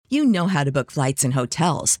You know how to book flights and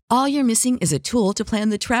hotels. All you're missing is a tool to plan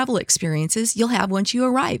the travel experiences you'll have once you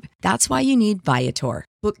arrive. That's why you need Viator.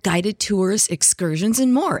 Book guided tours, excursions,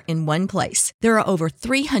 and more in one place. There are over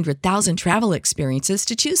 300,000 travel experiences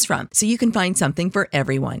to choose from, so you can find something for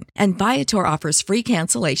everyone. And Viator offers free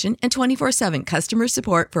cancellation and 24/7 customer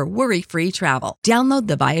support for worry-free travel. Download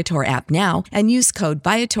the Viator app now and use code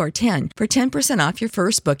Viator10 for 10% off your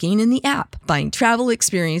first booking in the app. Find travel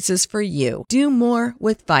experiences for you. Do more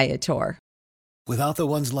with Viator. Without the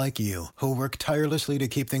ones like you, who work tirelessly to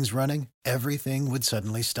keep things running, everything would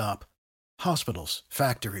suddenly stop. Hospitals,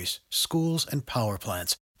 factories, schools, and power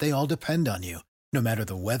plants, they all depend on you. No matter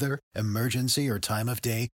the weather, emergency, or time of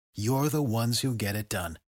day, you're the ones who get it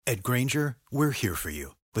done. At Grainger, we're here for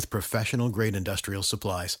you with professional-grade industrial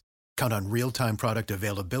supplies. Count on real-time product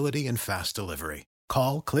availability and fast delivery.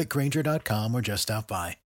 Call, click Grainger.com, or just stop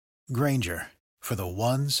by. Grainger, for the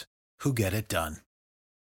ones who get it done.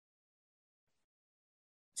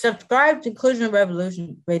 Subscribe to Inclusion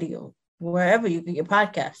Revolution Radio, wherever you get your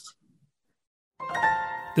podcasts.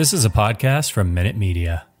 This is a podcast from Minute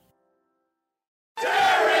Media.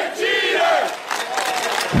 Derek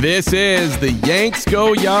Jeter! This is the Yanks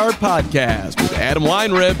Go Yard podcast with Adam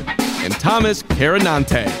Weinrib and Thomas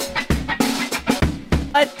Carinante.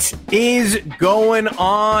 What is going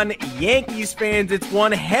on, Yankees fans? It's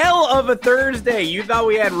one hell of a Thursday. You thought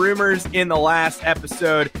we had rumors in the last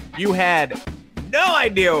episode. You had no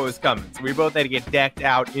idea what was coming. So we both had to get decked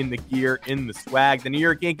out in the gear, in the swag. The New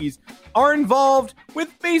York Yankees are involved with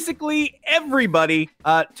basically everybody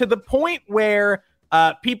to the point where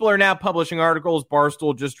people are now publishing articles.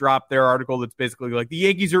 Barstool just dropped their article that's basically like the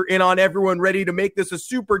Yankees are in on everyone, ready to make this a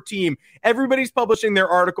super team. Everybody's publishing their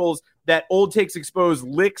articles that Old Takes Exposed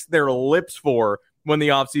licks their lips for when the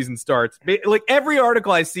offseason starts. Like every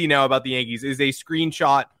article I see now about the Yankees is a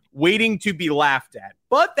screenshot waiting to be laughed at.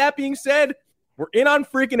 But that being said, we're in on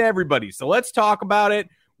freaking everybody. So let's talk about it.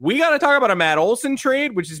 We got to talk about a Matt Olson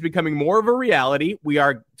trade, which is becoming more of a reality. We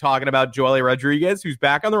are talking about Joely Rodriguez, who's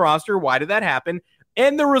back on the roster. Why did that happen?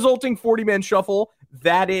 And the resulting 40-man shuffle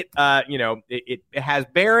that it has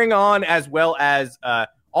bearing on, as well as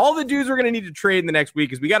all the dudes we're going to need to trade in the next week,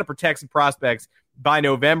 because we got to protect some prospects by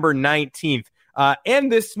November 19th.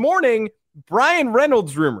 And this morning, Brian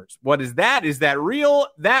Reynolds rumors. What is that? Is that real?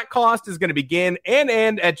 That cost is going to begin and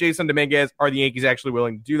end at Jason Dominguez. Are the Yankees actually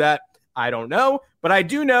willing to do that? I don't know, but I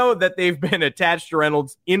do know that they've been attached to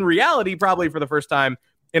Reynolds in reality probably for the first time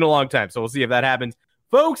in a long time. So we'll see if that happens.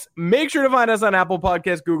 Folks, make sure to find us on Apple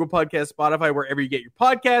Podcasts, Google Podcasts, Spotify, wherever you get your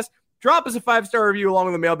podcasts. Drop us a 5-star review along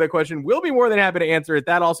with a mailbag question. We'll be more than happy to answer it.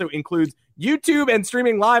 That also includes YouTube and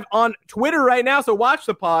streaming live on Twitter right now. So watch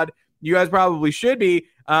the pod. You guys probably should be.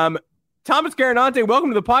 Thomas Carinante,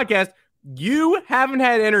 welcome to the podcast. You haven't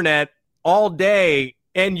had internet all day,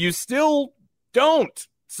 and you still don't.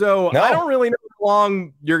 So no. I don't really know how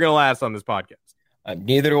long you're going to last on this podcast.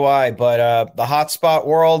 Neither do I, but the hotspot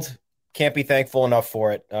world, can't be thankful enough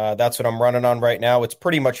for it. That's what I'm running on right now. It's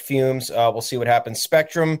pretty much fumes. We'll see what happens.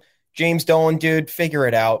 Spectrum, James Dolan, dude, figure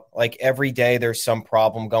it out. Like every day there's some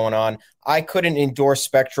problem going on. I couldn't endorse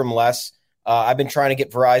Spectrum less. I've been trying to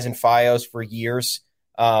get Verizon Fios for years.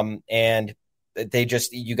 And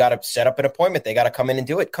you got to set up an appointment. They got to come in and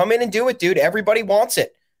do it. Come in and do it, dude. Everybody wants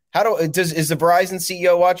it. Is the Verizon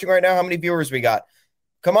CEO watching right now? How many viewers we got?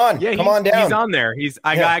 Come on, come on down. He's on there.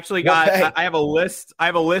 I have a list. I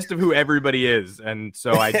have a list of who everybody is, and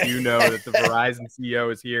so I do know that the Verizon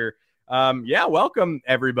CEO is here. Welcome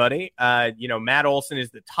everybody. Matt Olson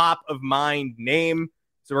is the top of mind name.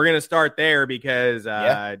 So we're going to start there because,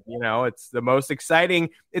 it's the most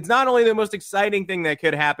exciting. It's not only the most exciting thing that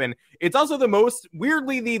could happen, it's also the most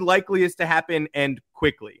weirdly the likeliest to happen and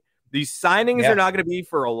quickly. These signings are not going to be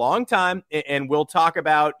for a long time. And we'll talk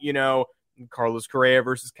about, Carlos Correa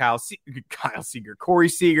versus Kyle Seager, Corey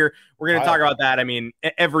Seager. We're going to talk about that. I mean,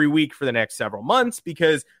 every week for the next several months,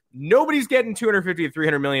 because nobody's getting $250 to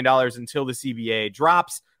 $300 million until the CBA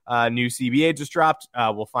drops. New CBA just dropped.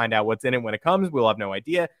 We'll find out what's in it when it comes. We'll have no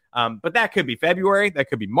idea. But that could be February. That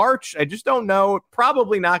could be March. I just don't know.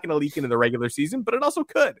 Probably not going to leak into the regular season, but it also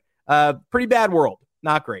could. Pretty bad world.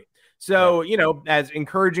 Not great. So, as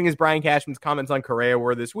encouraging as Brian Cashman's comments on Correa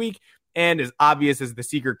were this week, and as obvious as the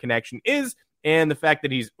Seager connection is, and the fact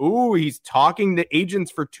that he's talking to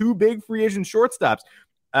agents for 2 big free agent shortstops.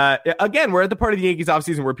 Again, we're at the part of the Yankees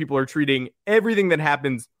offseason where people are treating everything that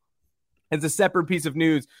happens as a separate piece of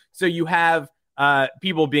news. So you have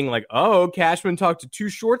people being like, oh, Cashman talked to 2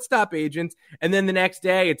 shortstop agents. And then the next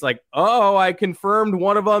day it's like, oh, I confirmed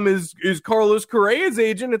one of them is Carlos Correa's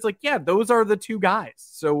agent. It's like, yeah, those are the 2 guys.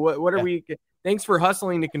 So what are we? Thanks for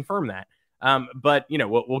hustling to confirm that. But,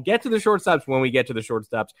 we'll get to the shortstops when we get to the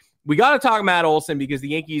shortstops. We got to talk Matt Olson because the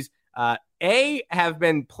Yankees, A, have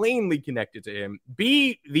been plainly connected to him.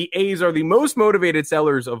 B, the A's are the most motivated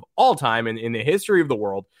sellers of all time in the history of the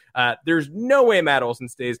world. There's no way Matt Olson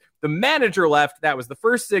stays. The manager left. That was the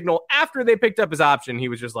first signal. After they picked up his option, he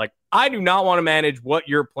was just like, I do not want to manage what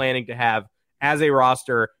you're planning to have as a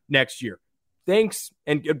roster next year. Thanks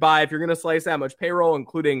and goodbye. If you're going to slice that much payroll,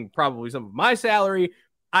 including probably some of my salary,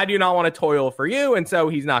 I do not want to toil for you. And so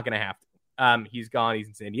he's not going to have to. He's gone. He's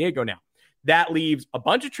in San Diego now. That leaves a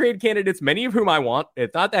bunch of trade candidates, many of whom I want.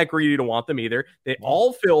 It's not that greedy to want them either. They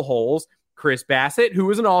all fill holes. Chris Bassett, who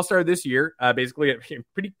was an all-star this year, basically a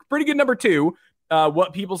pretty good number 2.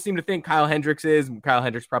 What people seem to think Kyle Hendricks is, Kyle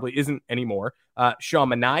Hendricks probably isn't anymore. Sean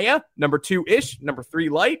Manaea, number 2-ish, number 3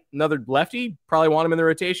 light, another lefty, probably want him in the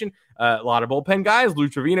rotation. A lot of bullpen guys. Lou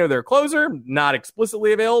Trevino, their closer, not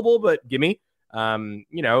explicitly available, but gimme.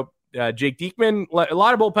 Jake Diekman, a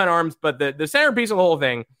lot of bullpen arms, but the centerpiece of the whole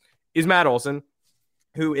thing is Matt Olson,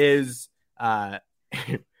 who is a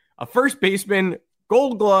first baseman,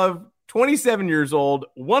 Gold Glove, 27 years old,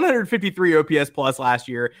 153 OPS plus last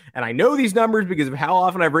year. And I know these numbers because of how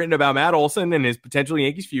often I've written about Matt Olson and his potential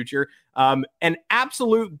Yankees future. An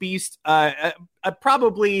absolute beast,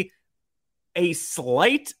 probably a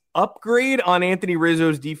slight upgrade on Anthony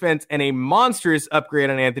Rizzo's defense and a monstrous upgrade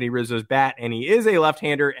on Anthony Rizzo's bat. And he is a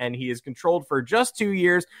left-hander and he is controlled for just 2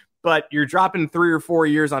 years, but you're dropping 3 or 4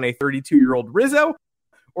 years on a 32-year-old Rizzo.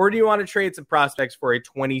 Or do you want to trade some prospects for a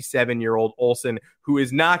 27-year-old Olson who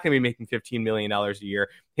is not going to be making $15 million a year?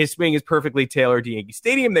 His swing is perfectly tailored to Yankee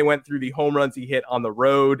Stadium. They went through the home runs he hit on the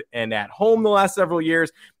road and at home the last several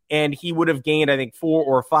years, and he would have gained, I think, 4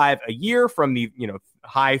 or 5 a year from the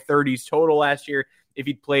high 30s total last year if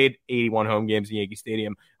he'd played 81 home games in Yankee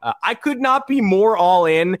Stadium. I could not be more all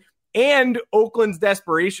in. And Oakland's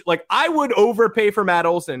desperation, I would overpay for Matt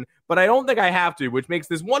Olson, but I don't think I have to, which makes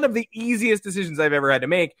this one of the easiest decisions I've ever had to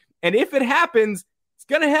make. And if it happens, it's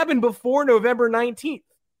going to happen before November 19th.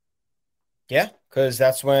 Yeah, because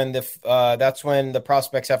that's when the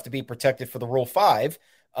prospects have to be protected for the Rule 5.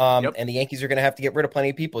 And the Yankees are going to have to get rid of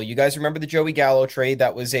plenty of people. You guys remember the Joey Gallo trade?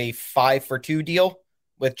 That was a 5-for-2 deal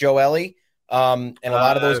with Joe Ellie. And a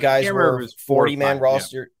lot of those guys were 40-man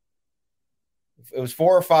roster. Yeah. It was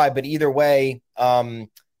 4 or 5, but either way,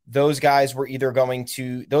 those guys would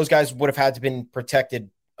have had to been protected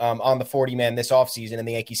on the 40-man this offseason, and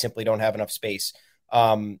the Yankees simply don't have enough space.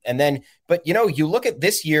 But you look at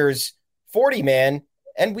this year's 40-man,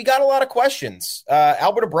 and we got a lot of questions.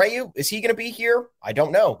 Albert Abreu, is he going to be here? I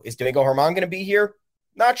don't know. Is Domingo Germán going to be here?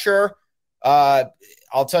 Not sure.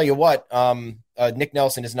 I'll tell you what, Nick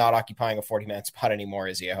Nelson is not occupying a 40-man spot anymore,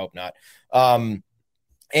 is he? I hope not.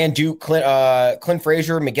 And Clint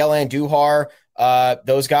Frazier, Miguel Andujar,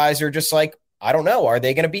 those guys are just like, I don't know. Are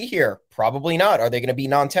they going to be here? Probably not. Are they going to be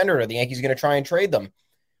non-tendered? Are the Yankees going to try and trade them?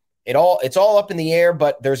 It's all up in the air,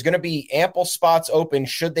 but there's going to be ample spots open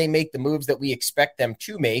should they make the moves that we expect them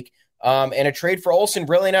to make. And a trade for Olson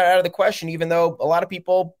really not out of the question, even though a lot of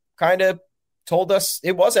people kind of told us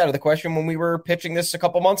it was out of the question when we were pitching this a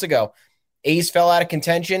couple months ago. A's fell out of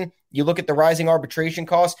contention. You look at the rising arbitration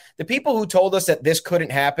costs. The people who told us that this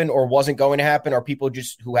couldn't happen or wasn't going to happen are people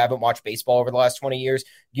just who haven't watched baseball over the last 20 years.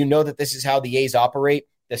 You know that this is how the A's operate.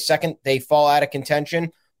 The second they fall out of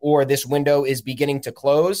contention or this window is beginning to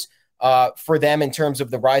close for them in terms of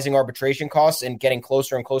the rising arbitration costs and getting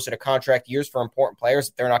closer and closer to contract years for important players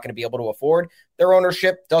that they're not going to be able to afford, their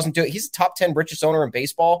ownership doesn't do it. He's the top 10 richest owner in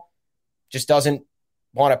baseball. Just doesn't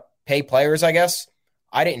want to pay players, I guess.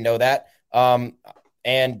 I didn't know that.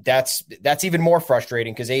 And that's even more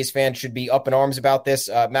frustrating because A's fans should be up in arms about this.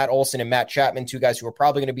 Matt Olson and Matt Chapman, 2 guys who are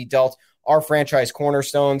probably going to be dealt, are franchise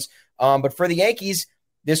cornerstones. But for the Yankees,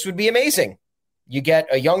 this would be amazing. You get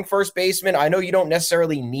a young first baseman. I know you don't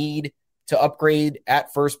necessarily need to upgrade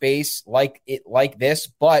at first base like this,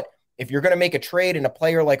 but if you're going to make a trade and a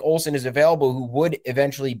player like Olson is available, who would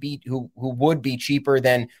eventually be who would be cheaper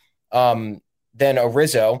than a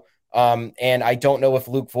Rizzo. And I don't know if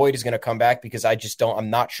Luke Voit is going to come back because I'm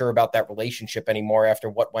not sure about that relationship anymore after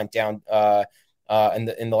what went down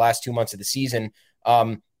in the last 2 months of the season.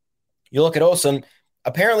 You look at Olson,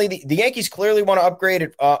 apparently the Yankees clearly want to upgrade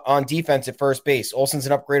on defense at first base. Olson's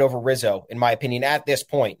an upgrade over Rizzo, in my opinion, at this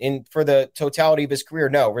point. And for the totality of his career,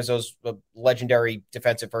 no, Rizzo's a legendary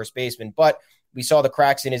defensive first baseman, but we saw the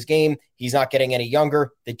cracks in his game. He's not getting any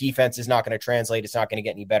younger. The defense is not going to translate. It's not going to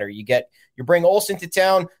get any better. You bring Olson to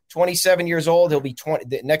town, 27 years old. He'll be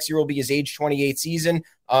 20. Next year will be his age 28 season.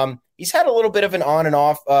 He's had a little bit of an on and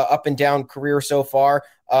off, up and down career so far,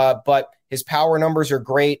 but his power numbers are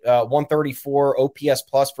great. 134 OPS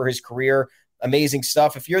plus for his career. amazing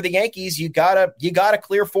stuff. If you're the Yankees, you gotta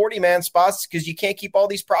clear 40-man spots because you can't keep all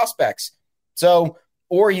these prospects. So,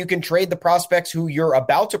 or you can trade the prospects who you're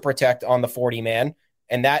about to protect on the 40-man,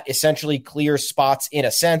 and that essentially clears spots in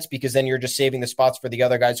a sense, because then you're just saving the spots for the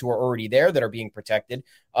other guys who are already there that are being protected.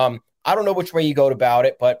 I don't know which way you go about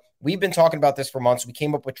it, but we've been talking about this for months. We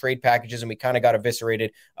came up with trade packages and we kind of got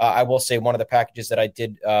eviscerated. I will say one of the packages that I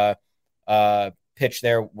did pitch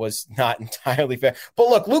there was not entirely fair. But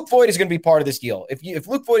look, Luke Voit is going to be part of this deal. If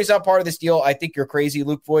Luke Voit is not part of this deal, I think you're crazy.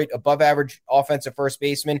 Luke Voit, above average offensive first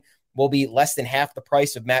baseman, will be less than half the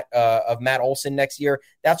price of Matt Olson next year.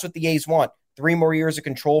 That's what the A's want. 3 more years of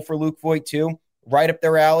control for Luke Voit too, right up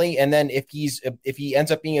their alley. And then if he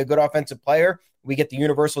ends up being a good offensive player, we get the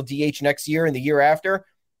universal DH next year and the year after.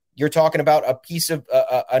 You're talking about a piece of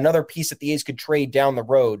another piece that the A's could trade down the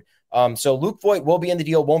road. So Luke Voit will be in the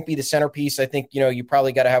deal, won't be the centerpiece. I think, you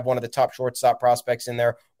probably got to have one of the top shortstop prospects in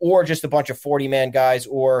there, or just a bunch of 40-man guys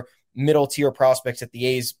or middle tier prospects that the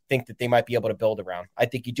A's think that they might be able to build around. I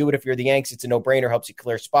think you do it if you're the Yanks. It's a no-brainer, helps you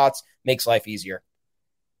clear spots, makes life easier.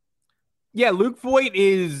 Yeah, Luke Voit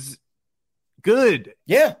is good.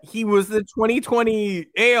 Yeah. He was the 2020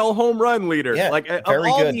 AL home run leader. Yeah, like of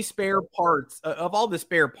all the spare parts, that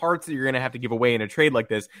you're going to have to give away in a trade like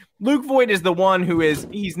this, Luke Voit is the one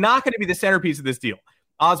he's not going to be the centerpiece of this deal.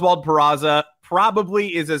 Oswald Peraza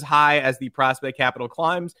probably is as high as the prospect capital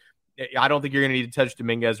climbs. I don't think you're going to need to touch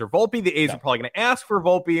Dominguez or Volpe. The A's are probably going to ask for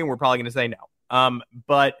Volpe, and we're probably going to say no.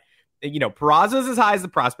 But Peraza's as high as the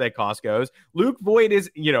prospect cost goes. Luke Voit is,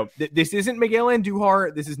 this isn't Miguel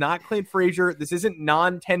Andujar. This is not Clint Frazier. This isn't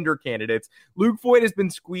non-tender candidates. Luke Voit has been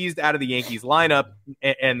squeezed out of the Yankees lineup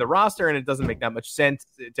and the roster, and it doesn't make that much sense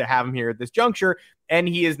to have him here at this juncture. And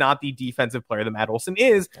he is not the defensive player that Matt Olson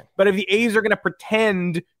is. But if the A's are going to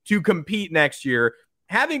pretend to compete next year,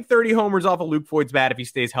 having 30 homers off of Luke Voit's bat if he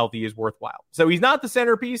stays healthy is worthwhile. So he's not the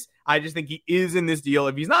centerpiece. I just think he is in this deal.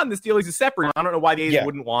 If he's not in this deal, he's a separate. I don't know why the A's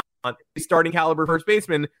wouldn't want a starting caliber first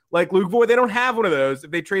baseman like Luke Voit. They don't have one of those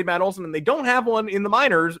if they trade Matt Olson, and they don't have one in the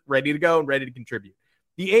minors ready to go and ready to contribute.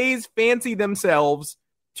 The A's fancy themselves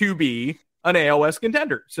to be an AL West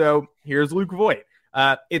contender. So here's Luke Voit.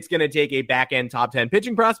 It's going to take a back-end top 10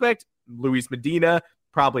 pitching prospect, Luis Medina,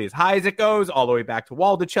 probably as high as it goes, all the way back to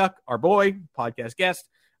Waldichuk, our boy, podcast guest.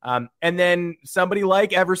 And then somebody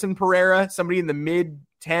like Everson Pereira, somebody in the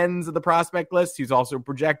mid-10s of the prospect list who's also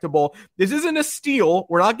projectable. This isn't a steal.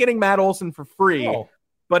 We're not getting Matt Olson for free,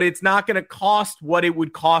 but it's not going to cost what it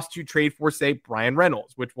would cost to trade for, say, Brian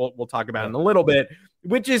Reynolds, which we'll talk about in a little bit,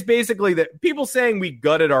 which is basically that people saying we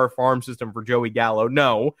gutted our farm system for Joey Gallo.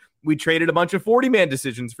 No, we traded a bunch of 40-man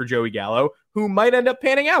decisions for Joey Gallo, who might end up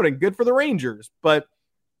panning out and good for the Rangers, but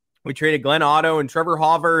we traded Glenn Otto and Trevor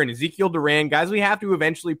Hauver and Ezekiel Duran, guys we have to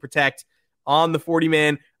eventually protect on the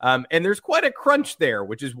 40-man. And there's quite a crunch there,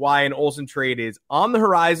 which is why an Olsen trade is on the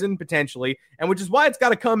horizon potentially, and which is why it's got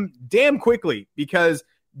to come damn quickly, because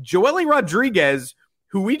Joely Rodriguez,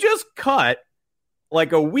 who we just cut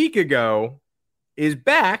like a week ago, is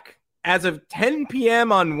back as of 10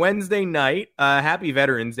 p.m. on Wednesday night. Happy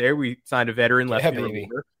Veterans Day. We signed a veteran left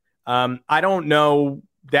reliever. I don't know.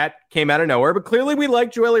 That came out of nowhere, but clearly we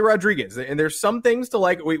like Joely Rodriguez, and there's some things to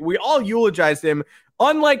like. We all eulogized him.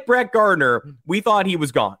 Unlike Brett Gardner, we thought he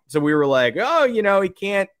was gone. So we were like, he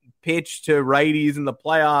can't pitch to righties in the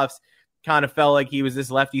playoffs. Kind of felt like he was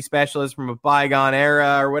this lefty specialist from a bygone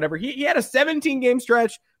era or whatever. He had a 17-game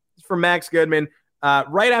stretch from Max Goodman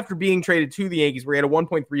right after being traded to the Yankees, where he had a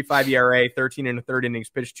 1.35 ERA, 13 and a third innings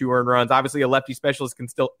pitched, 2 earned runs. Obviously, a lefty specialist can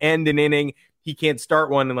still end an inning. He can't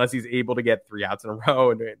start one unless he's able to get 3 outs in a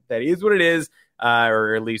row, and that is what it is,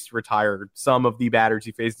 or at least retire some of the batters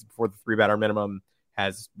he faces before the 3-batter minimum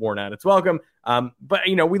has worn out its welcome. But,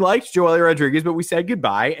 we liked Joely Rodriguez, but we said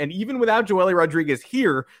goodbye. And even without Joely Rodriguez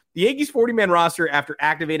here, the Yankees 40-man roster, after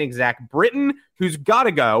activating Zach Britton, who's got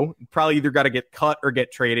to go, probably either got to get cut or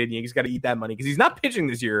get traded. The Yankees got to eat that money because he's not pitching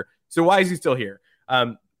this year. So why is he still here?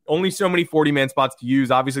 Only so many 40-man spots to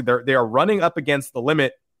use. Obviously, they are running up against the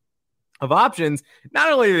limit of options.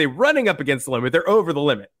 Not only are they running up against the limit, they're over the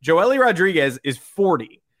limit. Joely Rodriguez is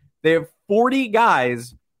 40. They have 40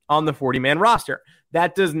 guys on the 40-man roster.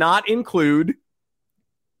 That does not include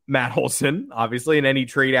Matt Olson, obviously, in any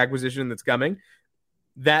trade acquisition that's coming.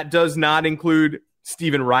 That does not include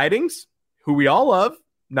Steven Ridings, who we all love,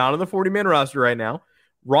 not on the 40-man roster right now.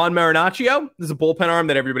 Ron Marinaccio is a bullpen arm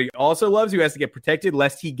that everybody also loves, who has to get protected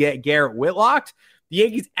lest he get Garrett Whitlocked. The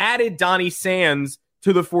Yankees added Donnie Sands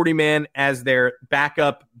to the 40-man as their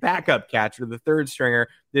backup catcher, the third stringer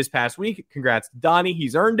this past week. Congrats to Donnie.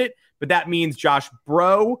 He's earned it. But that means Josh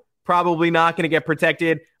Bro probably not going to get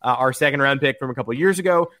protected. Our second-round pick from a couple of years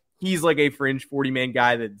ago. he's like a fringe 40-man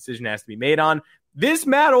guy that the decision has to be made on. This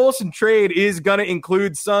Matt Olson trade is going to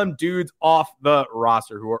include some dudes off the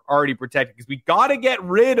roster who are already protected, because we got to get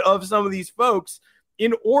rid of some of these folks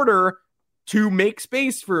in order to make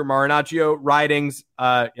space for Marinaccio, Ridings,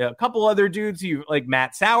 a couple other dudes like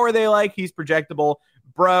Matt Sauer. They like, he's projectable.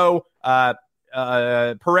 Bro,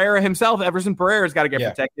 Pereira himself, Everson Pereira's got to get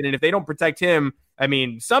protected. And if they don't protect him, I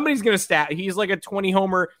mean, somebody's going to stat. He's like a 20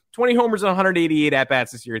 homers and 188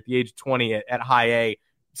 at-bats this year at the age of 20 at high A.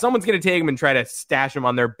 Someone's going to take him and try to stash him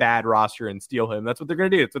on their bad roster and steal him. That's what they're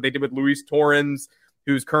going to do. That's what they did with Luis Torrens,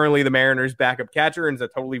 who's currently the Mariners' backup catcher and is a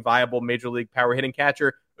totally viable major league power hitting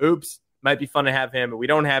catcher. Oops, might be fun to have him, but we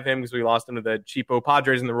don't have him because we lost him to the cheapo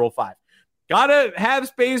Padres in the Rule 5. Got to have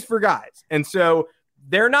space for guys. And so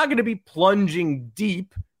they're not going to be plunging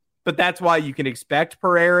deep, but that's why you can expect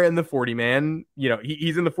Pereira in the 40-man. You know,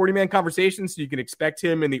 he's in the 40-man conversation, so you can expect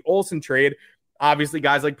him in the Olson trade. Obviously,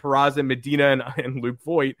 guys like Peraza, Medina, and Luke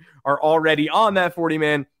Voit are already on that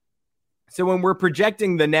 40-man. So when we're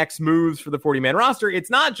projecting the next moves for the 40-man roster, it's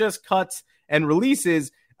not just cuts and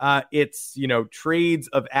releases. It's, trades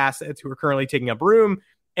of assets who are currently taking up room.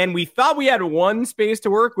 And we thought we had one space to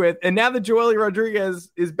work with. And now that Joely Rodriguez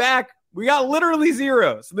is back, we got literally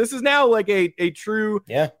zero. So this is now like a true,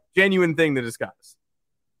 genuine thing to discuss.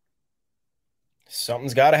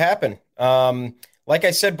 Something's got to happen. Like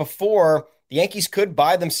I said before, the Yankees could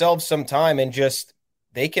buy themselves some time and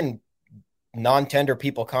they can non-tender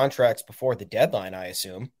people contracts before the deadline, I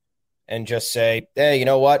assume, and just say, hey, you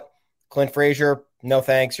know what? Clint Frazier, no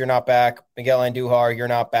thanks, you're not back. Miguel Andujar, you're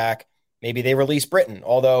not back. Maybe they release Britton,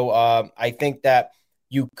 although I think that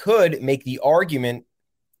you could make the argument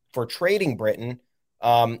for trading Britton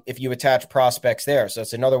if you attach prospects there. So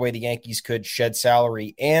it's another way the Yankees could shed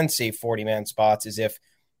salary and save 40-man spots, is if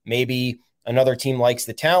maybe another team likes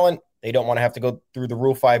the talent. They don't want to have to go through the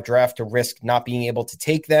Rule 5 draft to risk not being able to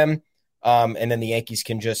take them. And then the Yankees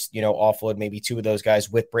can just, offload maybe two of those guys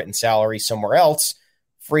with Britton's salary somewhere else,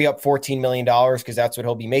 free up $14 million because that's what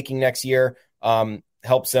he'll be making next year.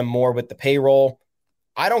 Helps them more with the payroll.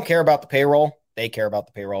 I don't care about the payroll. They care about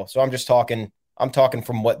the payroll. So I'm talking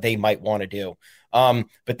from what they might want to do.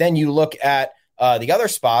 But then you look at the other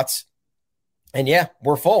spots and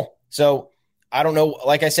we're full. So I don't know.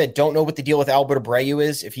 Like I said, don't know what the deal with Albert Abreu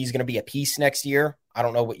is, if he's going to be a piece next year. I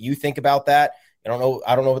don't know what you think about that. I don't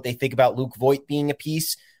know what they think about Luke Voit being a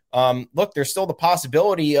piece. Look, there's still the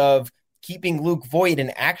possibility of keeping Luke Voit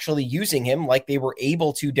and actually using him like they were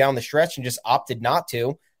able to down the stretch and just opted not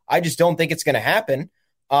to. I just don't think it's going to happen.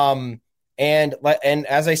 And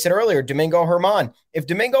as I said earlier, Domingo Germán. If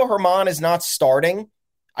Domingo Germán is not starting,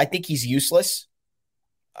 I think he's useless.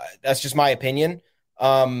 That's just my opinion.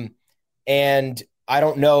 And I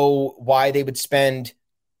don't know why they would spend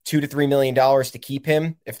 $2 to $3 million to keep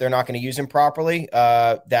him if they're not going to use him properly.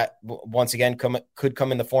 That once again could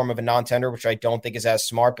come in the form of a non-tender, which I don't think is as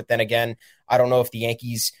smart. But then again, I don't know if the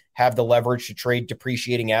Yankees have the leverage to trade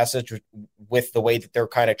depreciating assets with the way that they're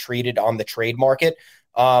kind of treated on the trade market.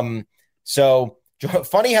 So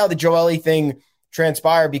funny how the Joely thing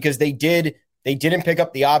transpired, because they didn't pick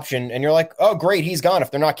up the option, and you're like, oh great, he's gone.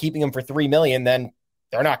 If they're not keeping him for $3 million, then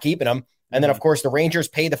they're not keeping him. And then, of course, the Rangers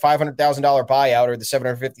pay the $500,000 buyout or the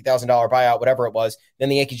 $750,000 buyout, whatever it was. Then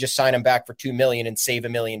the Yankees just sign him back for $2 million and save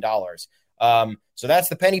 $1 million. So that's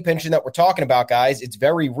the penny pinching that we're talking about, guys. It's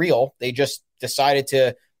very real. They just decided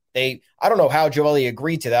I don't know how Joely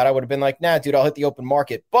agreed to that. I would have been like, nah, dude, I'll hit the open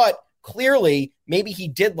market. But clearly, maybe he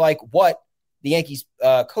did like what the Yankees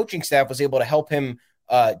coaching staff was able to help him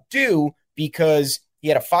do, because he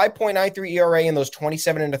had a 5.93 ERA in those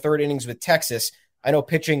 27 and a third innings with Texas. I know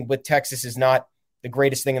pitching with Texas is not the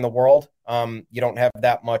greatest thing in the world. You don't have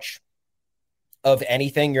that much of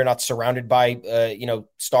anything. You're not surrounded by,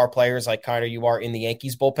 star players like kind of you are in the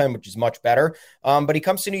Yankees bullpen, which is much better. But he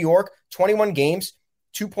comes to New York, 21 games,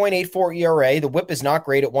 2.84 ERA. The whip is not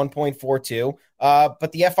great at 1.42.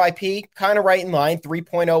 But the FIP kind of right in line,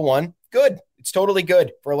 3.01. Good. It's totally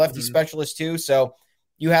good for a lefty specialist too. So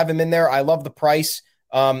you have him in there. I love the price.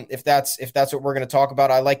 If that's what we're going to talk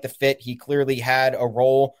about, I like the fit. He clearly had a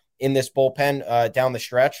role in this bullpen down the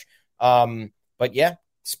stretch. But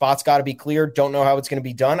spots got to be cleared. Don't know how it's going to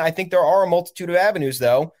be done. I think there are a multitude of avenues,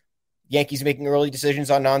 though. Yankees making early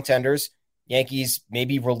decisions on non-tenders. Yankees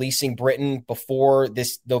maybe releasing Britton before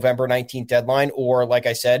this November 19th deadline, or like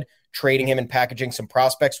I said, trading him and packaging some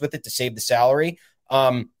prospects with it to save the salary,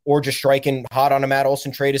 or just striking hot on a Matt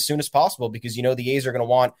Olson trade as soon as possible, because the A's are going to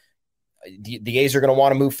want the A's are going to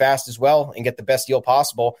want to move fast as well and get the best deal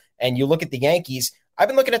possible. And you look at the Yankees. I've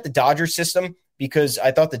been looking at the Dodgers system because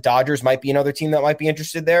I thought the Dodgers might be another team that might be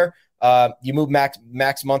interested there. You move Max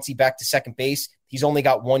Muncy back to second base. He's only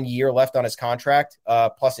got 1 year left on his contract,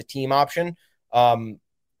 plus a team option.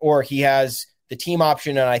 Or he has the team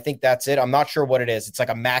option, and I think that's it. I'm not sure what it is. It's like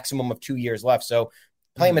a maximum of 2 years left. So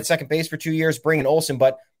play him at second base for 2 years, bring in Olsen.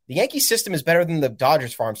 But the Yankees system is better than the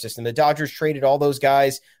Dodgers farm system. The Dodgers traded all those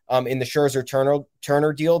guys in the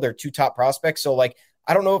Scherzer-Turner deal. They're 2 top prospects. So, like,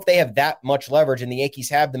 I don't know if they have that much leverage, and the Yankees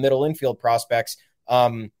have the middle infield prospects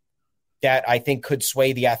that I think could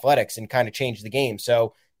sway the Athletics and kind of change the game.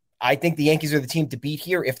 So I think the Yankees are the team to beat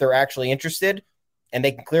here if they're actually interested, and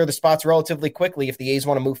they can clear the spots relatively quickly if the A's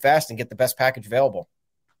want to move fast and get the best package available.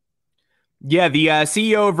 Yeah, the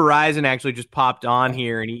CEO of Verizon actually just popped on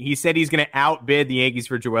here, and he said he's going to outbid the Yankees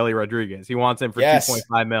for Joely Rodriguez. He wants him for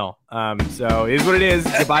 $2.5 million. So it is what it is.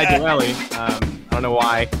 Goodbye, Joely. I don't know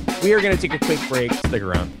why. We are going to take a quick break. Stick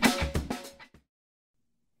around.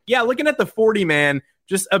 Yeah, looking at the 40-man,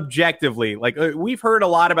 just objectively, like we've heard a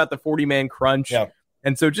lot about the 40-man crunch. Yeah.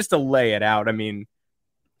 And so just to lay it out, I mean,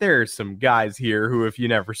 there's some guys here who, if you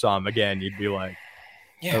never saw them again, you'd be like,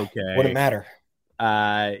 okay. Wouldn't matter.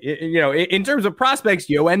 In terms of prospects,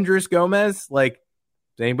 Yoendris Gomez, like,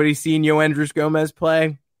 has anybody seen Yoendris Gomez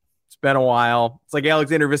play? It's been a while. It's like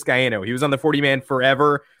Alexander Vizcaino. He was on the 40-man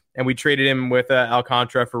forever, and we traded him with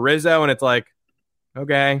Alcantara for Rizzo, and it's like,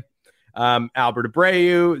 okay. Albert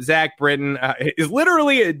Abreu, Zach Britton is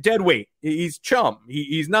literally a dead weight. He's chum.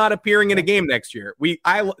 He's not appearing in a game next year.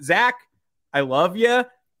 Zach, I love you.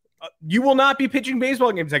 You will not be pitching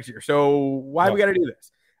baseball games next year. So why we got to do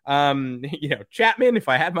this? Chapman, if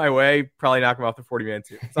I had my way, probably knock him off the 40-man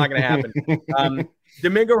too. It's not going to happen.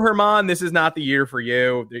 Domingo Germán, this is not the year for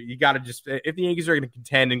you. You got to just, if the Yankees are going to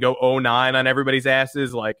contend and go 0-9 on everybody's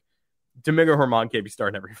asses, like, Domingo Germán can't be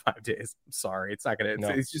starting every 5 days. I'm sorry. It's not going to,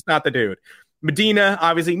 it's just not the dude. Medina,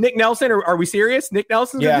 obviously. Nick Nelson, are we serious? Nick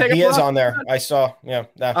Nelson's going to take he is on there. I saw. Yeah,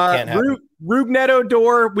 that can't happen. Rougned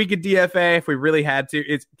Odor, we could DFA if we really had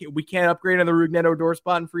to. We can't upgrade on the Rougned Odor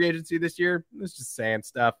spot in free agency this year. It's just saying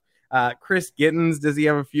stuff. Chris Gittens, does he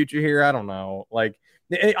have a future here? I don't know. Like,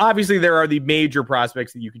 obviously, there are the major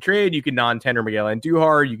prospects that you could trade. You could non-tender Miguel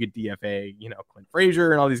Andujar. You could DFA, Clint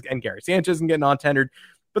Frazier and all these, and Gary Sanchez and get non-tendered.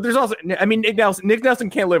 But there's also, I mean, Nick Nelson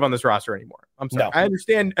can't live on this roster anymore. I'm sorry. No. I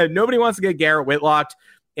understand nobody wants to get Garrett Whitlocked,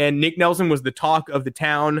 and Nick Nelson was the talk of the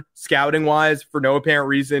town, scouting-wise, for no apparent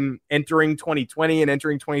reason, entering 2020 and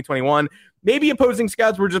entering 2021. Maybe opposing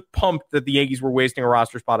scouts were just pumped that the Yankees were wasting a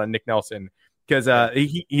roster spot on Nick Nelson because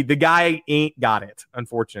the guy ain't got it,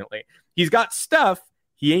 unfortunately. He's got stuff.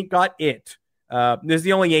 He ain't got it. This is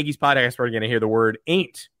the only Yankees podcast where you're going to hear the word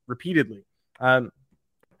ain't repeatedly.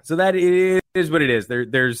 So that is what it is.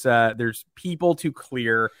 There's people to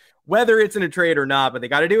clear, whether it's in a trade or not, but they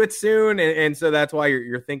got to do it soon. And so that's why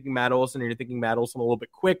you're thinking Matt Olson, and you're thinking Matt Olson a little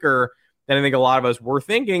bit quicker than I think a lot of us were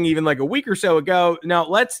thinking even like a week or so ago. Now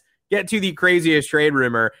let's get to the craziest trade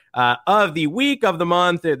rumor of the week, of the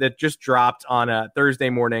month, that just dropped on a Thursday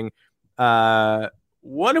morning. What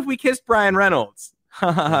if we kissed Brian Reynolds?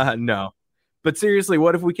 No. But seriously,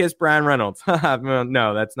 what if we kissed Brian Reynolds?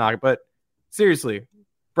 No, that's not. But seriously,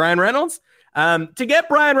 Brian Reynolds? To get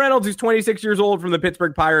Brian Reynolds, who's 26 years old, from the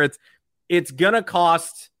Pittsburgh Pirates, it's going to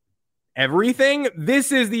cost everything.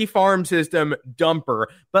 This is the farm system dumper.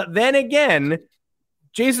 But then again,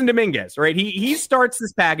 Jason Dominguez, right? He starts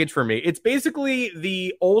this package for me. It's basically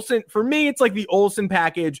the Olsen. For me, it's like the Olsen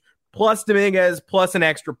package plus Dominguez plus an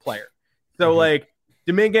extra player. So like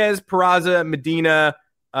Dominguez, Peraza, Medina,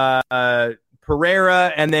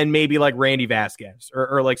 Pereira, and then maybe like Randy Vasquez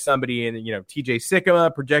or like somebody in, TJ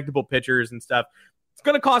Sikkema, projectable pitchers and stuff. It's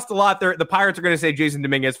going to cost a lot. The Pirates are going to say Jason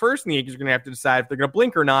Dominguez first, and the Yankees are going to have to decide if they're going to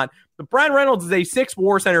blink or not. But Brian Reynolds is a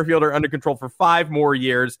 6-WAR center fielder under control for 5 more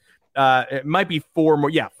years. It might be 4 more.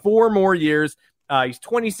 Yeah, 4 more years. He's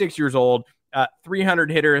 26 years old,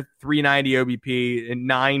 300 hitter, 390 OBP, and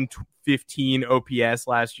 915 OPS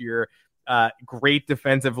last year. Great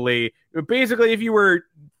defensively. Basically, if you were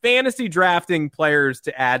fantasy drafting players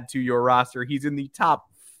to add to your roster, he's in the top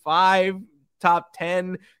 5, top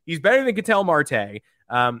 10. He's better than Ketel Marte.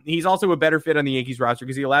 He's also a better fit on the Yankees roster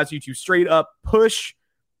because he allows you to straight up push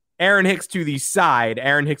Aaron Hicks to the side.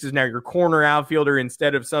 Aaron Hicks is now your corner outfielder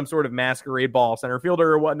instead of some sort of masquerade ball center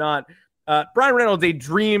fielder or whatnot. Brian Reynolds, a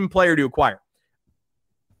dream player to acquire.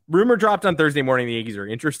 Rumor dropped on Thursday morning. The Yankees are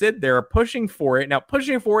interested. They're pushing for it. Now,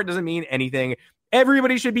 pushing for it doesn't mean anything.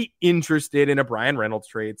 Everybody should be interested in a Brian Reynolds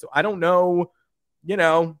trade. So I don't know,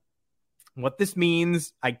 What this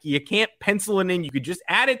means, you can't pencil it in. You could just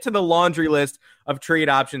add it to the laundry list of trade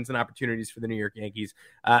options and opportunities for the New York Yankees.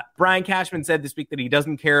 Brian Cashman said this week that he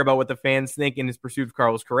doesn't care about what the fans think in his pursuit of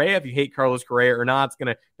Carlos Correa. If you hate Carlos Correa or not,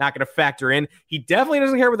 it's not gonna factor in. He definitely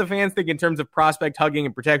doesn't care what the fans think in terms of prospect hugging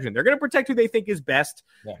and protection. They're going to protect who they think is best.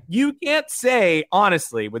 Yeah. You can't say,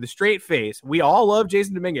 honestly, with a straight face, we all love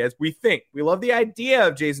Jason Dominguez. We love the idea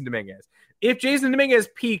of Jason Dominguez. If Jason Dominguez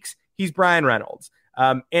peaks, he's Brian Reynolds.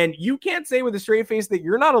 And you can't say with a straight face that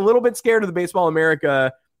you're not a little bit scared of the Baseball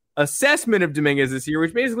America assessment of Dominguez this year,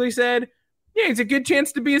 which basically said, yeah, it's a good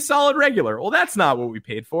chance to be a solid regular. Well, that's not what we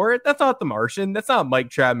paid for it. That's not The Martian. That's not Mike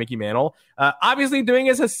Trout, Mickey Mantle. Obviously,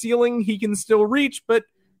 Dominguez has a ceiling he can still reach, but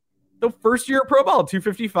the first year of pro ball,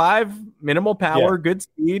 255, minimal power, good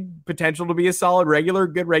speed, potential to be a solid regular,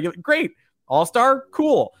 great. All-star,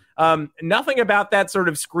 cool. Nothing about that sort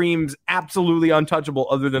of screams absolutely untouchable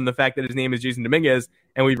other than the fact that his name is Jason Dominguez,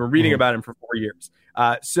 and we've been reading about him for 4 years.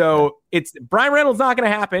 So it's Brian Reynolds not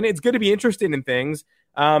going to happen. It's good to be interested in things,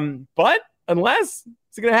 but unless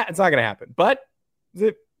it's not going to happen. But is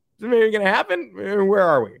it maybe going to happen? Where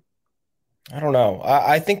are we? I don't know.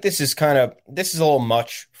 I think this is a little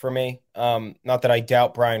much for me. Not that I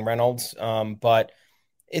doubt Brian Reynolds, but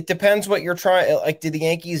it depends what you're trying. Like, do the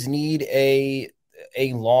Yankees need a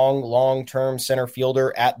long-term center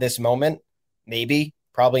fielder at this moment? Maybe,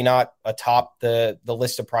 probably not atop the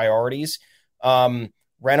list of priorities.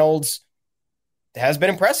 Reynolds has been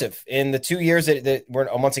impressive in the 2 years that we're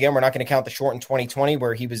not going to count the short in 2020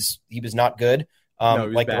 where he was not good,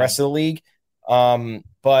 like bad. The rest of the league.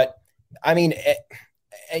 But I mean,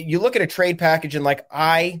 you look at a trade package and like,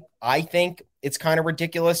 I think it's kind of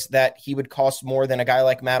ridiculous that he would cost more than a guy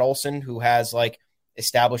like Matt Olson, who has like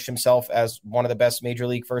established himself as one of the best major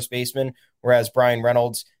league first basemen, whereas Brian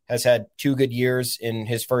Reynolds has had 2 good years in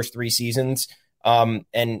his first 3 seasons, and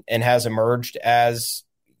has emerged as,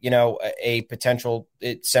 a potential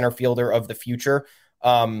center fielder of the future.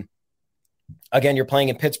 Again, you're playing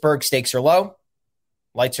in Pittsburgh, stakes are low,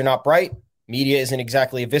 lights are not bright, media isn't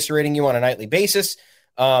exactly eviscerating you on a nightly basis.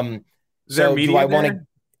 Is there media? Do I want to?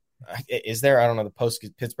 Is there? I don't know.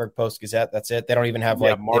 The Pittsburgh Post-Gazette. That's it. They don't even have they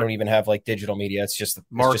don't even have like digital media. It's just the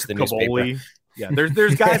newspaper. Yeah,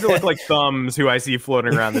 there's guys that look like thumbs who I see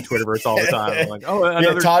floating around the Twitterverse all the time. I'm like,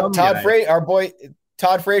 another our boy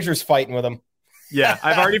Todd Frazier's fighting with him. Yeah,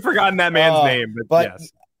 I've already forgotten that man's name, but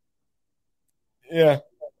yes.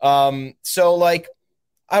 Yeah. So like,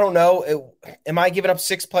 I don't know. Am I giving up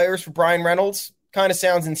 6 players for Brian Reynolds? Kind of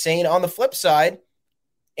sounds insane. On the flip side,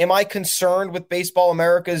 am I concerned with Baseball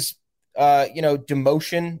America's,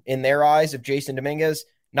 demotion in their eyes of Jason Dominguez?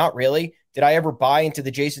 Not really. Did I ever buy into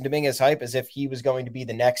the Jason Dominguez hype as if he was going to be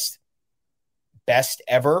the next best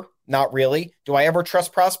ever? Not really. Do I ever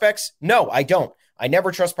trust prospects? No, I don't. I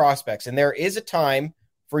never trust prospects. And there is a time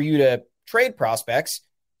for you to trade prospects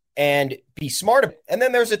and be smart. And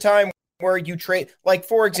then there's a time where you trade, like,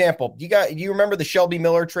 for example, you remember the Shelby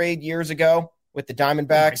Miller trade years ago with the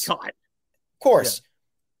Diamondbacks? Oh my God. Of course. Yeah.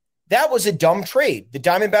 That was a dumb trade. The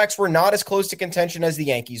Diamondbacks were not as close to contention as the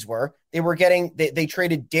Yankees were. They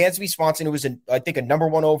traded Dansby Swanson, who was I think a number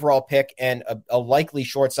 1 overall pick and a likely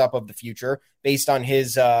shortstop of the future based on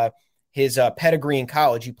his pedigree in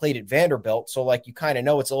college. He played at Vanderbilt. So like, you kind of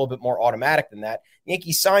know it's a little bit more automatic than that.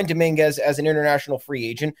 Yankees signed Dominguez as an international free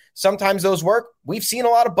agent. Sometimes those work. We've seen a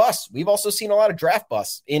lot of busts. We've also seen a lot of draft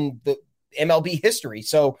busts in the MLB history.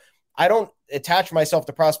 So I don't attach myself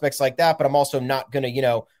to prospects like that, but I'm also not going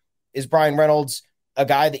to, is Brian Reynolds a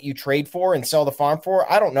guy that you trade for and sell the farm for?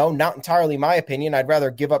 I don't know. Not entirely my opinion. I'd rather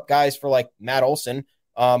give up guys for like Matt Olson,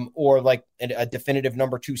 or like a definitive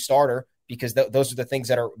number 2 starter, because those are the things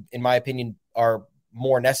that are, in my opinion, are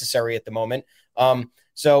more necessary at the moment.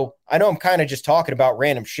 So I know I'm kind of just talking about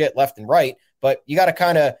random shit left and right, but you got to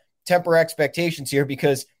kind of temper expectations here,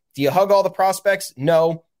 because do you hug all the prospects?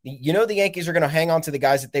 No. The Yankees are going to hang on to the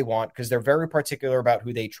guys that they want because they're very particular about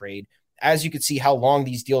who they trade. As you can see how long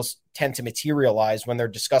these deals tend to materialize when they're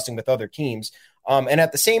discussing with other teams. And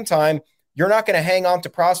at the same time, you're not going to hang on to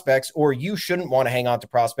prospects, or you shouldn't want to hang on to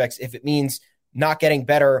prospects if it means not getting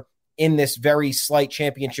better in this very slight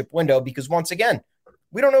championship window, because once again,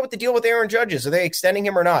 we don't know what the deal with Aaron Judge is. Are they extending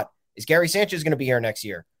him or not? Is Gary Sanchez going to be here next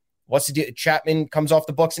year? What's the deal? Chapman comes off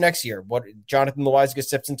the books next year. What Jonathan Loáisiga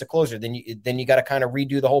steps into closer. Then you got to kind of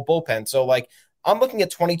redo the whole bullpen. So like, I'm looking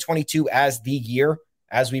at 2022 as the year,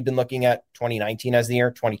 as we've been looking at 2019 as the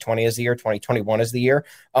year, 2020 as the year, 2021 as the year.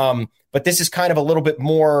 But this is kind of a little bit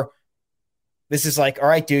more, this is like, all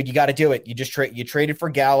right, dude, you got to do it. You just you traded for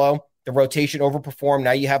Gallo. The rotation overperformed.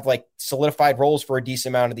 Now you have like solidified roles for a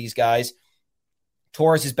decent amount of these guys.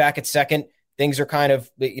 Torres is back at second. things are kind of,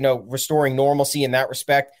 restoring normalcy in that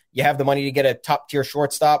respect. You have the money to get a top tier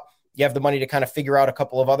shortstop. You have the money to kind of figure out a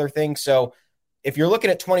couple of other things. So if you're looking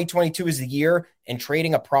at 2022 as the year and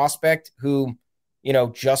trading a prospect who,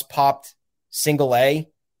 just popped single A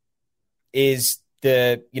is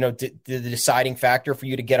the deciding factor for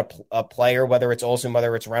you to get a player, whether it's Olsen,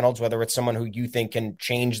 whether it's Reynolds, whether it's someone who you think can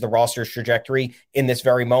change the roster's trajectory in this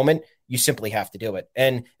very moment, you simply have to do it.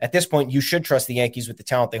 And at this point, you should trust the Yankees with the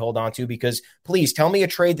talent they hold on to, because please tell me a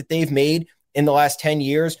trade that they've made in the last 10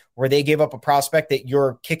 years where they gave up a prospect that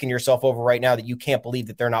you're kicking yourself over right now that you can't believe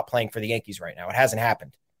that they're not playing for the Yankees right now. It hasn't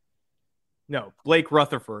happened. No, Blake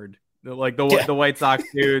Rutherford. Like the White Sox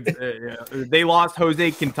dudes, they lost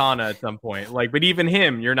Jose Quintana at some point. Like, but even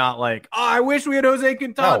him, you're not like, oh, I wish we had Jose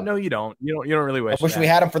Quintana. No, you don't. You don't really wish. I wish we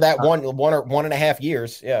had him for that 1.5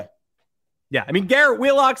 years. Yeah. Yeah, I mean, Garrett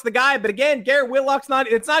Whitlock's the guy, but again, Garrett Whitlock's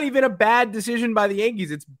it's not even a bad decision by the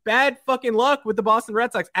Yankees. It's bad fucking luck with the Boston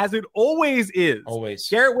Red Sox, as it always is. Always.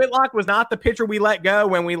 Garrett Whitlock was not the pitcher we let go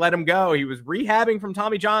when we let him go. He was rehabbing from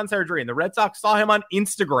Tommy John surgery, and the Red Sox saw him on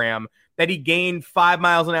Instagram that he gained 5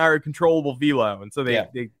 miles an hour of controllable velo, and so they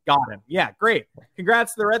got him. Yeah, great.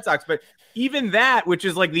 Congrats to the Red Sox. But even that, which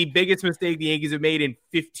is like the biggest mistake the Yankees have made in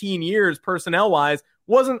 15 years personnel-wise,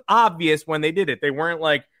 wasn't obvious when they did it. They weren't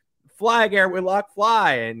like, fly, Garrett Whitlock,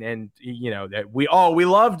 fly. And that we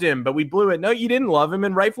loved him, but we blew it. No, you didn't love him,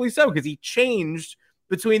 and rightfully so, because he changed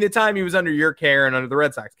between the time he was under your care and under the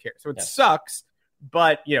Red Sox care. So it sucks,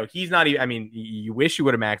 but he's not even, I mean, you wish you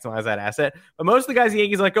would have maximized that asset. But most of the guys the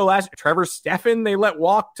Yankees let go last year, Trevor Stephan, they let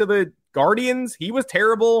walk to the Guardians. He was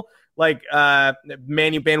terrible. Like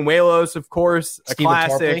Manny Banuelos, of course, a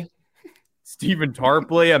classic. Stephen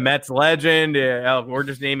Tarpley, a Mets legend. We're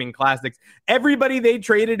just naming classics. Everybody they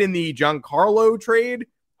traded in the Giancarlo trade,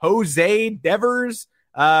 Jose Devers,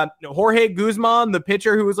 Jorge Guzman, the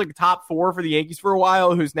pitcher who was like top 4 for the Yankees for a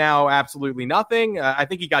while, who's now absolutely nothing. I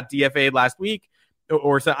think he got DFA'd last week.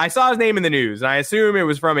 Or so. I saw his name in the news, and I assume it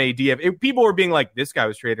was from a DFA. People were being like, this guy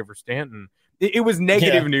was traded for Stanton. It was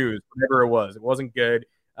negative news, whatever it was. It wasn't good.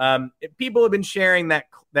 People have been sharing that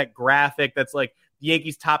graphic that's like,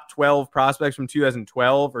 Yankees top 12 prospects from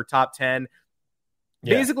 2012 or top 10,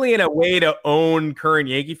 basically in a way to own current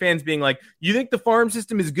Yankee fans, being like, you think the farm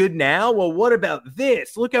system is good now? Well, what about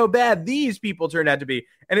this? Look how bad these people turned out to be.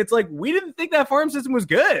 And it's like, we didn't think that farm system was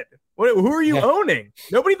good. Who are you owning?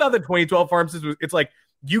 Nobody thought the 2012 farm system was, it's like,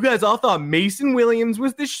 you guys all thought Mason Williams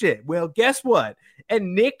was the shit. Well, guess what?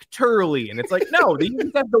 And Nick Turley. And it's like, no, they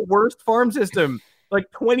even have the worst farm system, like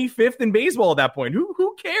 25th in baseball at that point.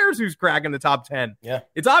 Who cares who's cracking the top 10? Yeah.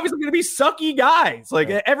 It's obviously going to be sucky guys. Like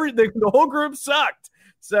the whole group sucked.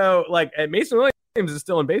 So like Mason Williams is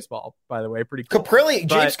still in baseball, by the way. Pretty cool.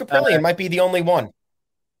 James Caprillion might be the only one.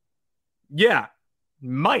 Yeah.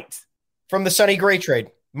 Might. From the Sonny Gray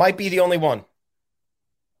trade. Might be the only one.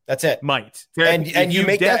 That's it. Might. And you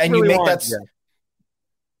make that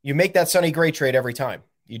Sonny Gray trade every time.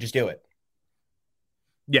 You just do it.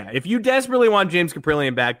 Yeah, if you desperately want James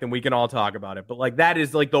Caprillion back, then we can all talk about it. But like that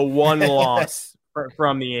is like the one loss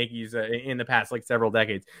from the Yankees in the past like several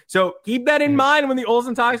decades. So keep that in mind when the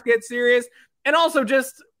Olsen talks get serious. And also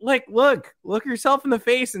just like look yourself in the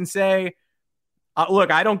face and say,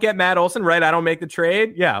 look, I don't get Matt Olson, right? I don't make the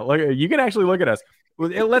trade. Yeah, look, you can actually look at us.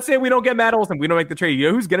 Let's say we don't get Matt Olson. We don't make the trade. You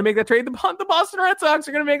know who's going to make that trade? The Boston Red Sox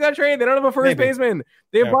are going to make that trade. They don't have a first baseman.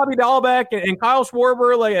 They have Bobby Dahlbeck and Kyle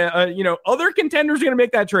Schwarber. Like, other contenders are going to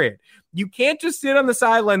make that trade. You can't just sit on the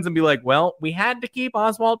sidelines and be like, well, we had to keep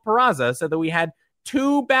Oswald Peraza so that we had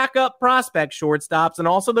 2 backup prospect shortstops and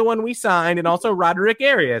also the one we signed and also Roderick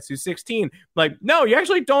Arias, who's 16. Like, no, you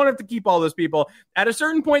actually don't have to keep all those people. At a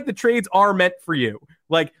certain point, the trades are meant for you.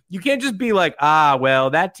 Like, you can't just be like, well,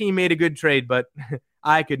 that team made a good trade, but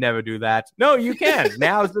I could never do that. No, you can.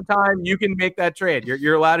 Now's the time you can make that trade.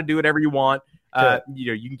 You're allowed to do whatever you want.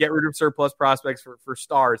 You can get rid of surplus prospects for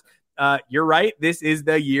stars. You're right. This is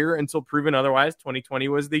the year until proven otherwise. 2020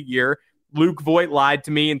 was the year. Luke Voigt lied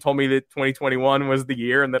to me and told me that 2021 was the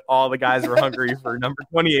year and that all the guys were hungry for number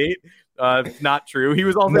 28. Not true. He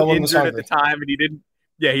was also injured at the time, and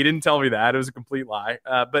he didn't tell me that. It was a complete lie.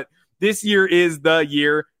 But this year is the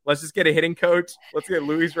year. Let's just get a hitting coach. Let's get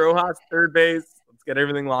Luis Rojas third base. Let's get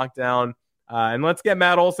everything locked down. And let's get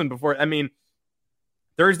Matt Olson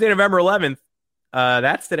Thursday, November 11th.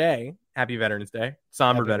 That's today. Happy Veterans Day.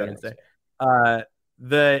 Somber Veterans Day.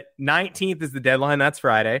 The 19th is the deadline. That's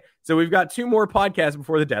Friday. So we've got 2 more podcasts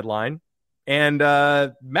before the deadline. And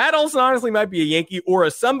Matt Olson honestly might be a Yankee or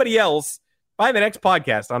a somebody else by the next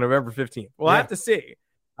podcast on November 15th. We'll have to see.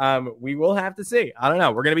 We will have to see. I don't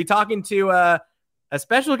know. We're going to be talking to a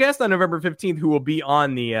special guest on November 15th who will be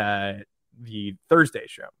on the the Thursday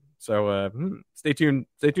show. So stay tuned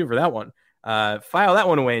for that one. File that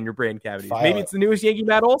one away in your brain cavities. Maybe it's the newest Yankee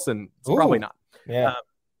Matt Olson. It's probably not. Yeah.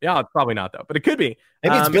 It's probably not though, but it could be.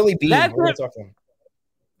 Maybe it's Billy Beane.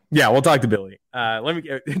 Yeah, we'll talk to Billy.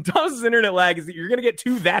 Thomas's internet lag is that you're going to get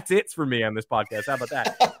 2 that's it's from me on this podcast. How about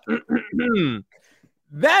that?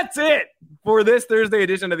 That's it for this Thursday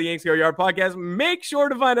edition of the Yanks Go Yard podcast. Make sure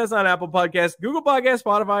to find us on Apple Podcasts, Google Podcasts,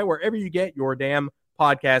 Spotify, wherever you get your damn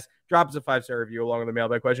podcast. Drop us a 5-star review along with the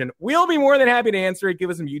mailbag question. We'll be more than happy to answer it. Give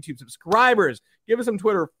us some YouTube subscribers. Give us some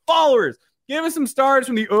Twitter followers. Give us some stars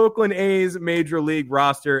from the Oakland A's Major League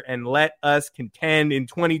roster and let us contend in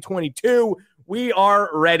 2022. We are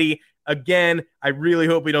ready. Again, I really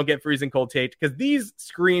hope we don't get freezing cold take because these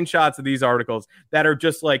screenshots of these articles that are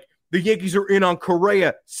just like, the Yankees are in on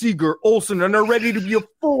Correa, Seager, Olson, and are ready to be a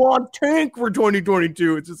full-on tank for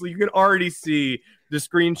 2022. It's just like you can already see the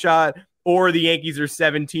screenshot, or the Yankees are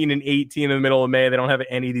 17-18 in the middle of May. They don't have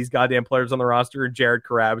any of these goddamn players on the roster. And Jared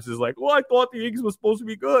Carrabis is like, well, I thought the Yankees was supposed to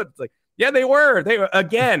be good. It's like, yeah, they were.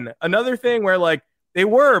 Again, another thing where like they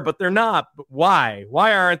were, but they're not. But why?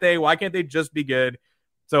 Why aren't they? Why can't they just be good?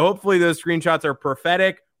 So hopefully those screenshots are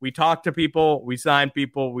prophetic. We talk to people, we sign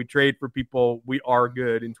people, we trade for people. We are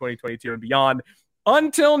good in 2022 and beyond.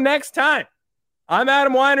 Until next time, I'm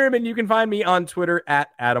Adam Weinrib, and you can find me on Twitter at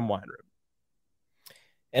Adam Weinrib.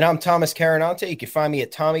 And I'm Thomas Carinante. You can find me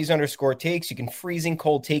at Tommy's_takes. You can freezing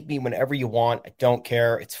cold take me whenever you want. I don't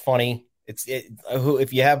care. It's funny.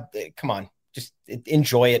 If you have, come on, just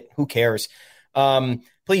enjoy it. Who cares?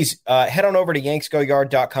 Please head on over to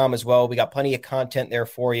yanksgoyard.com as well. We got plenty of content there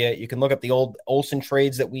for you. You can look up the old Olson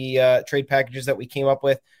trades that we trade packages that we came up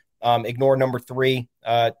with. Ignore number 3.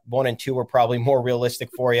 1 and 2 are probably more realistic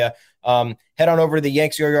for you. Head on over to the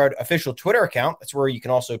Yanks Go Yard official Twitter account. That's where you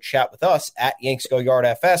can also chat with us at Yanks Go Yard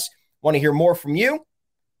FS. Want to hear more from you?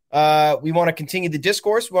 We want to continue the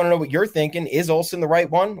discourse. We want to know what you're thinking. Is Olson the right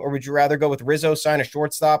one, or would you rather go with Rizzo, sign a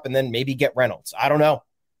shortstop, and then maybe get Reynolds? I don't know.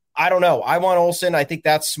 I want Olson. I think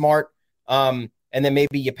that's smart. And then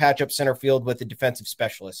maybe you patch up center field with a defensive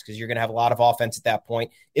specialist because you're going to have a lot of offense at that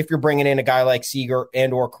point. If you're bringing in a guy like Seager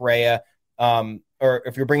and or Correa, or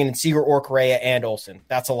if you're bringing in Seager or Correa and Olson,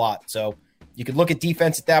 that's a lot. So you could look at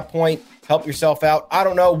defense at that point, help yourself out. I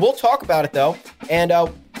don't know. We'll talk about it, though. And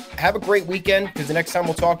have a great weekend because the next time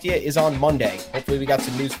we'll talk to you is on Monday. Hopefully we got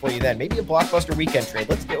some news for you then. Maybe a blockbuster weekend trade.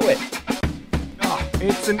 Let's do it.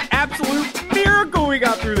 It's an absolute miracle we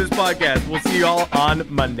got through this podcast. We'll see you all on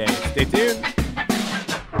Monday. Stay tuned.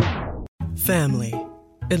 Family.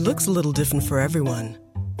 It looks a little different for everyone.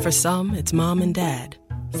 For some, it's mom and dad.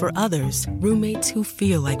 For others, roommates who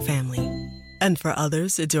feel like family. And for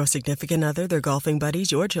others, it's your significant other, their golfing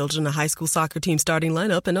buddies, your children, a high school soccer team starting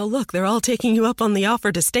lineup, and oh look, they're all taking you up on the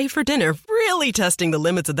offer to stay for dinner, really testing the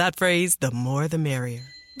limits of that phrase, the more the merrier.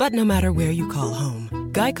 But no matter where you call home,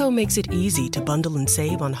 Geico makes it easy to bundle and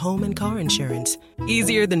save on home and car insurance.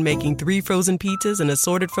 Easier than making 3 frozen pizzas and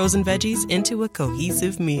assorted frozen veggies into a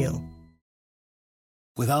cohesive meal.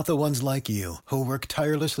 Without the ones like you, who work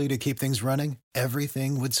tirelessly to keep things running,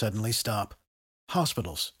 everything would suddenly stop.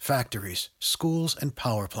 Hospitals, factories, schools, and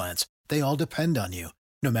power plants, they all depend on you.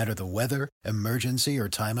 No matter the weather, emergency, or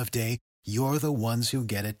time of day, you're the ones who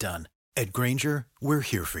get it done. At Grainger, we're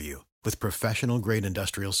here for you with professional-grade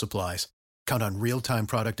industrial supplies. Count on real-time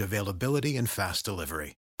product availability and fast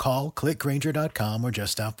delivery. Call, click Grainger.com, or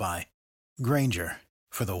just stop by. Grainger,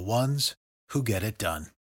 for the ones who get it done.